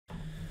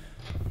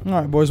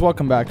Alright boys,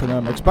 welcome back to the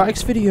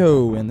Mxbikes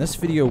video. In this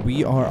video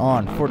we are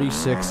on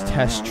 46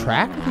 Test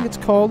Track, I think it's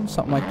called,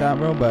 something like that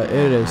bro, but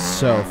it is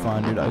so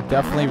fun dude. I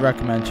definitely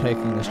recommend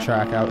checking this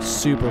track out.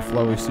 Super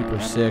flowy, super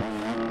sick.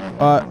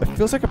 It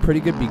feels like a pretty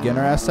good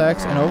beginner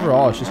SX, and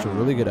overall it's just a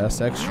really good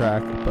SX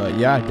track, but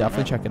yeah,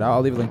 definitely check it out.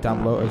 I'll leave a link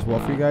down below as well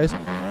for you guys.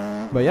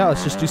 But yeah,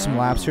 let's just do some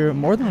laps here.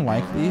 More than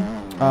likely,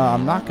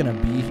 I'm not going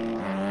to be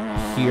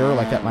here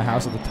like at my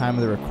house at the time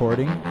of the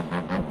recording.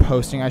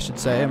 Posting I should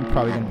say. I'm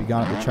probably going to be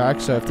gone at the track,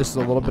 so if this is a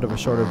little bit of a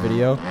shorter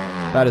video,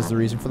 that is the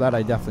reason for that.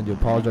 I definitely do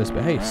apologize,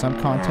 but hey, some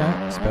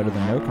content is better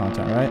than no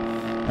content, right?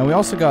 And we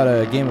also got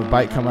a game of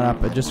bike coming up,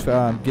 but just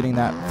getting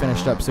that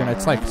finished up soon.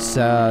 It's like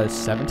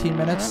 17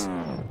 minutes,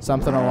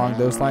 something along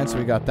those lines, so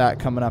we got that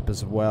coming up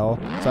as well,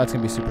 so that's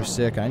going to be super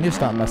sick. I need to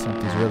stop messing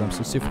up these rhythms,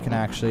 so see if we can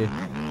actually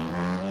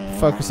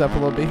focus up a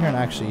little bit here and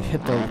actually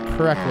hit the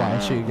correct line.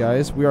 Show you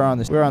guys. We are on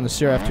the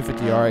CRF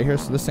 250R right here,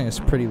 so this thing is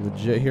pretty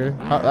legit here.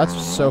 That's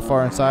so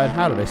far inside.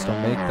 How did I still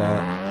make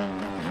that?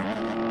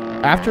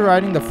 After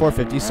riding the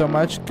 450 so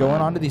much, going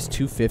onto these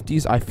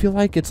 250s, I feel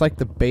like it's like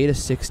the beta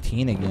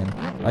 16 again.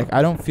 Like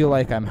I don't feel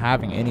like I'm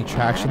having any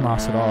traction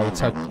loss at all.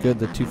 That's how good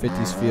the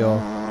 250s feel.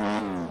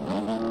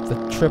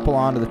 The triple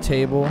onto the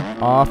table,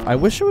 off. I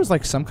wish there was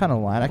like some kind of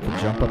line I could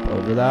jump up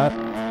over that,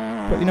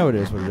 but you know it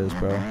is what it is,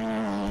 bro.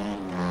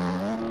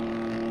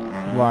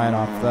 Line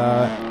off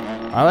that.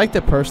 I like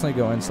to personally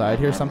go inside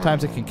here.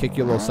 Sometimes it can kick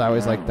you a little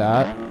sideways like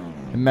that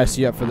and mess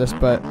you up for this,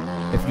 but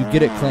if you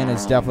get it clean,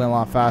 it's definitely a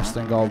lot faster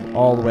than go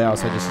all the way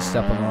outside just to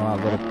step on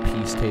that little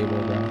piece table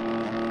there.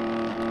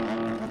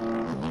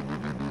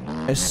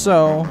 And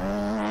so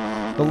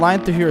the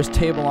line through here is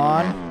table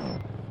on,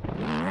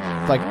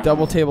 like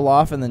double table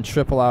off, and then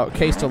triple out,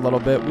 cased a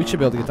little bit. We should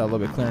be able to get that a little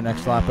bit cleaner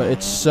next lap, but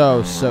it's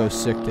so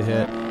sick to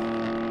hit.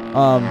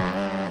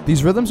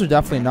 These rhythms are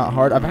definitely not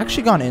hard. I've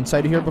actually gone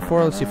inside here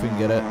before. Let's see if we can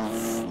get it.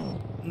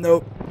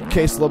 Nope.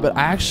 Case a little bit.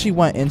 I actually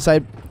went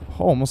inside.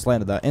 Oh, almost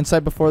landed that.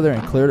 Inside before there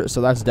and cleared it.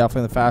 So that's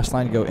definitely the fast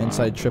line to go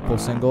inside triple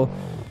single.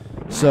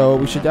 So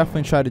we should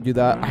definitely try to do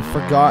that. I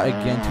forgot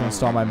again to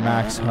install my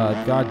max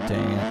HUD. God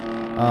dang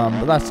it.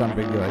 But that's not a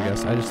big deal, I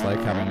guess. I just like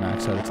having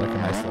max HUD. It's like a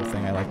nice little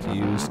thing I like to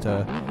use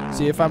to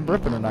see if I'm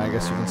ripping or not, I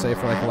guess you can say,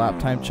 for like lap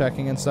time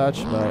checking and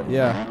such. But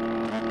yeah.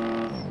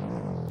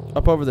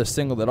 Up over this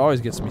single that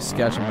always gets me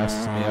sketch and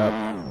messes me up.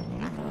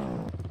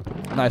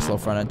 Nice little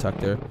front end tuck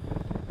there.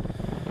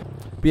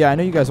 But yeah, I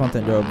know you guys want the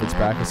enduro vids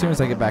back. As soon as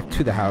I get back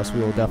to the house,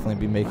 we will definitely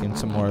be making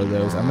some more of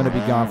those. I'm going to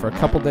be gone for a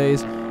couple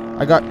days.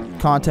 I got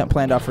content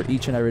planned out for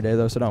each and every day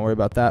though, so don't worry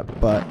about that.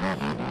 But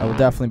I will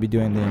definitely be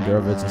doing the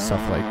enduro vids and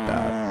stuff like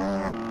that.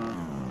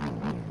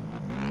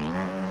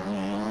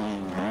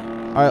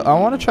 Alright, I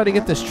want to try to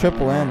get this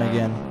triple in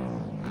again.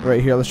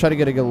 Right here. Let's try to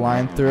get a good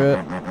line through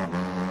it.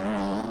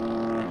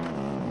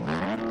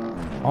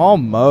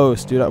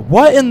 Almost, dude.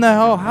 What in the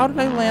hell? How did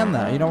I land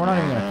that? You know, we're not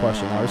even going to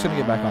question that. We're just going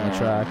to get back on the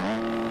track.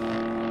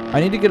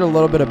 I need to get a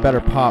little bit of better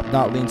pop,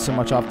 not lean so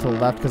much off to the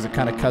left because it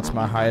kind of cuts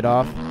my height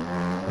off,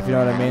 if you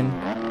know what I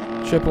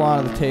mean. Triple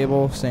onto the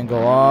table,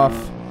 single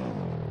off,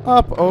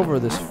 up over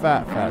this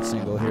fat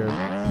single here.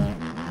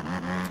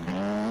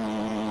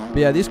 But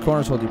yeah, these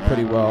corners will do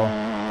pretty well.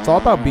 It's all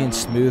about being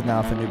smooth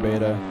now with the new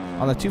beta.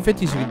 On the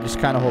 250s, you can just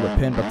kind of hold a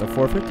pin, but the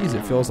 450s,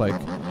 it feels like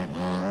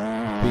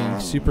being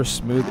super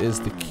smooth is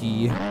the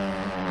key.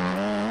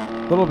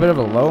 A little bit of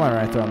a low line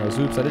right there on those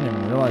oops. I didn't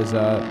even realize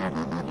that.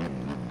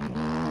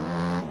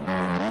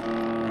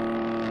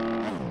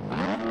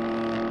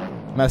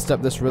 Messed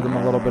up this rhythm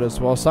a little bit as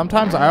well.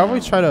 Sometimes I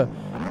always try to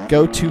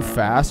go too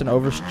fast and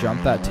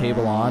jump that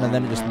table on, and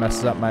then it just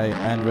messes up my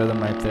end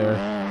rhythm right there.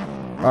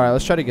 Alright,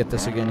 let's try to get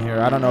this again here.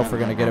 I don't know if we're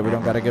going to get it. We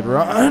don't got a good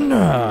run.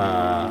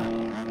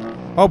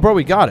 Oh, bro,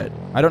 we got it.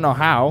 I don't know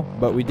how,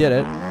 but we did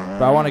it.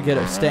 But I want to get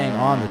it staying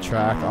on the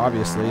track,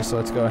 obviously, so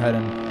let's go ahead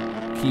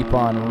and keep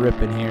on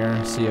ripping here,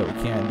 see what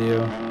we can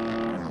do.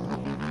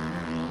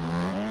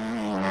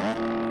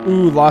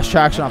 Ooh, lost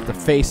traction off the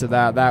face of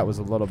that. That was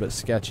a little bit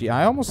sketchy.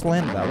 I almost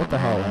landed that. What the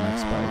hell,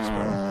 Mxbikes,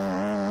 bro?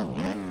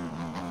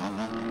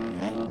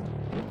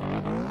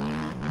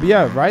 But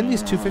yeah, riding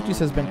these 250s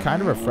has been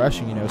kind of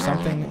refreshing, you know,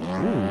 something,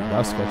 ooh, that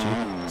was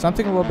sketchy.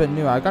 Something a little bit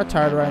new. I got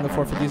tired of riding the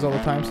 450s all the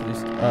time, so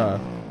these,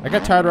 I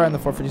got tired of riding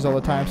the 450s all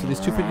the time, so these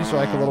 250s are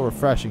like a little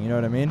refreshing, you know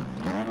what I mean?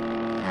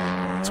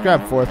 Let's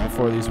grab fourth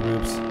before these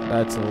whoops.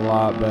 That's a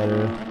lot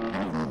better.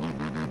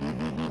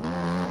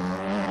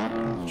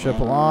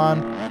 Triple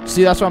on.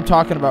 See, that's what I'm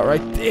talking about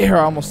right there.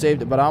 I almost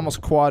saved it, but I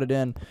almost quadded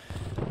in.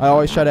 I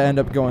always try to end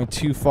up going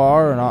too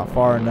far or not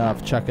far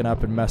enough, checking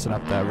up and messing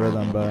up that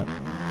rhythm, but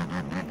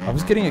I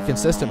was getting it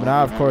consistent, but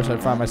now, of course, I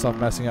find myself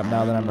messing up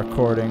now that I'm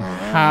recording.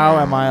 How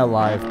am I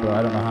alive, bro?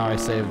 I don't know how I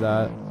saved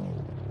that.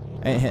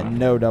 Ain't hitting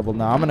no double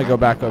now. I'm going to go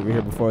back over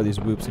here before these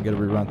whoops and get a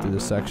rerun through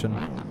this section.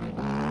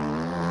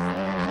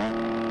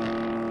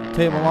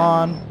 Table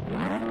on.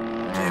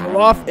 Table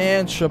off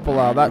and triple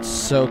out. That's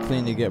so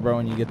clean to get, bro,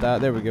 when you get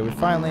that. There we go. We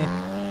finally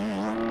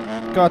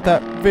got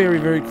that very,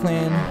 very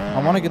clean.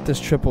 I want to get this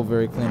triple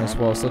very clean as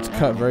well, so let's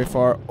cut very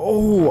far.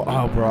 Oh,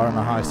 bro, I don't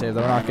know how I saved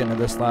that. We're not getting to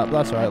this lap.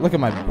 That's all right. Look at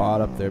my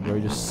bot up there, bro.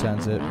 He just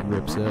sends it,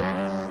 rips it.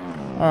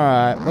 All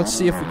right, let's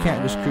see if we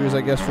can't just cruise,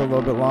 I guess, for a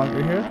little bit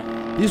longer here.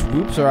 These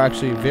whoops are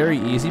actually very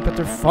easy, but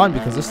they're fun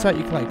because this set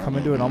you can like come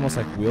into it and almost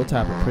like wheel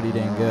tap it pretty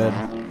dang good.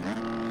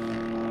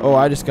 Oh,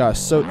 I just got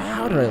so...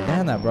 How did I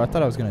land that, bro? I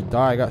thought I was going to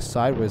die. I got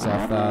sideways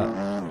off that.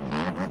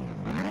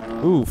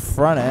 Ooh,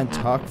 front end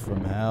tuck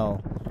from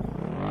hell.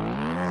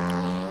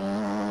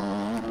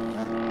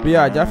 But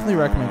yeah, I definitely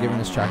recommend giving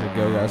this track a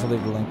go, guys. I'll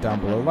leave the link down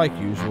below, like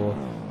usual.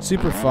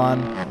 Super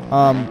fun.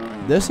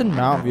 This and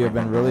Mountain View have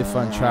been really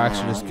fun tracks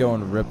to just go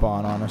and rip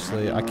on,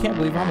 honestly. I can't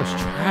believe how much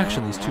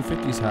traction these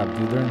 250s have,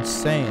 dude. They're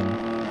insane.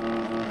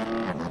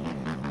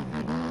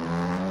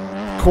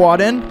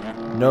 Quad in?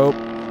 Nope.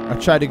 I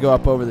tried to go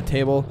up over the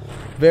table.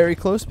 Very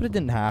close, but it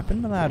didn't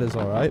happen, and that is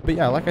alright. But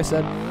yeah, like I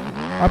said,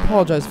 I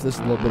apologize for this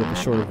a little bit of a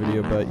shorter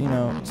video, but, you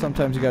know,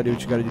 sometimes you gotta do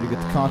what you gotta do to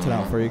get the content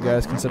out for you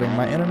guys, considering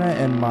my internet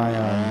and my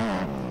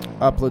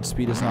upload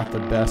speed is not the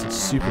best. It's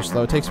super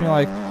slow. It takes me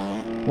like...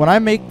 When I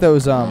make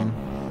those,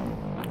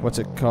 what's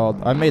it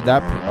called? I made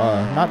that,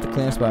 not the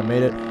cleanest, but I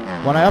made it.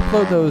 When I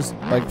upload those,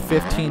 like,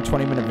 15,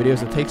 20-minute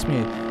videos, it takes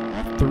me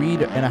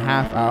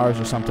 3.5 hours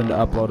or something to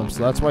upload them.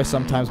 So that's why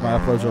sometimes my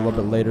uploads are a little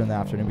bit later in the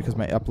afternoon, because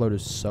my upload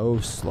is so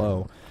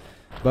slow.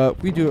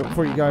 But we do it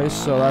for you guys,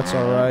 so that's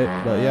alright.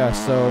 But yeah,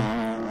 so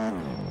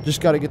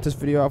just got to get this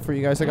video out for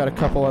you guys. I got a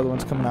couple other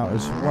ones coming out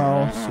as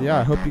well. So yeah,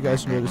 I hope you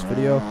guys enjoyed this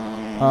video.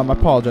 I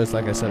apologize,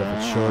 like I said, if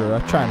it's shorter.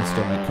 I'm trying to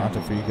still make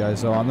content for you guys.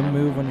 So on the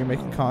move, when you're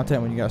making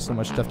content, when you got so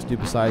much stuff to do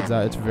besides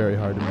that, it's very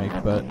hard to make.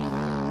 But,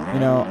 you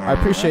know, I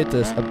appreciate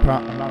this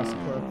amount of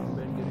support I've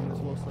been getting as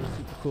well, so it's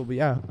super cool.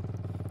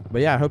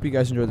 But yeah, I hope you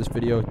guys enjoyed this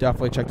video.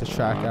 Definitely check this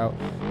track out.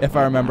 If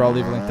I remember, I'll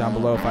leave a link down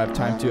below if I have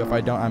time to. If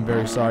I don't, I'm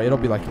very sorry. It'll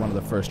be like one of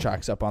the first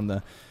tracks up on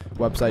the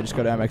website. Just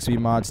go to MXV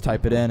Mods,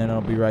 type it in, and it'll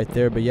be right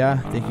there. But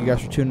yeah, thank you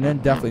guys for tuning in.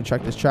 Definitely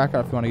check this track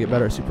out if you want to get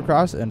better at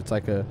Supercross, and it's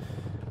like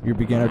your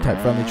beginner type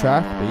friendly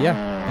track. But yeah,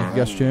 thank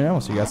you guys for tuning in. We'll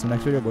see you guys in the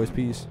next video, boys.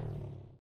 Peace.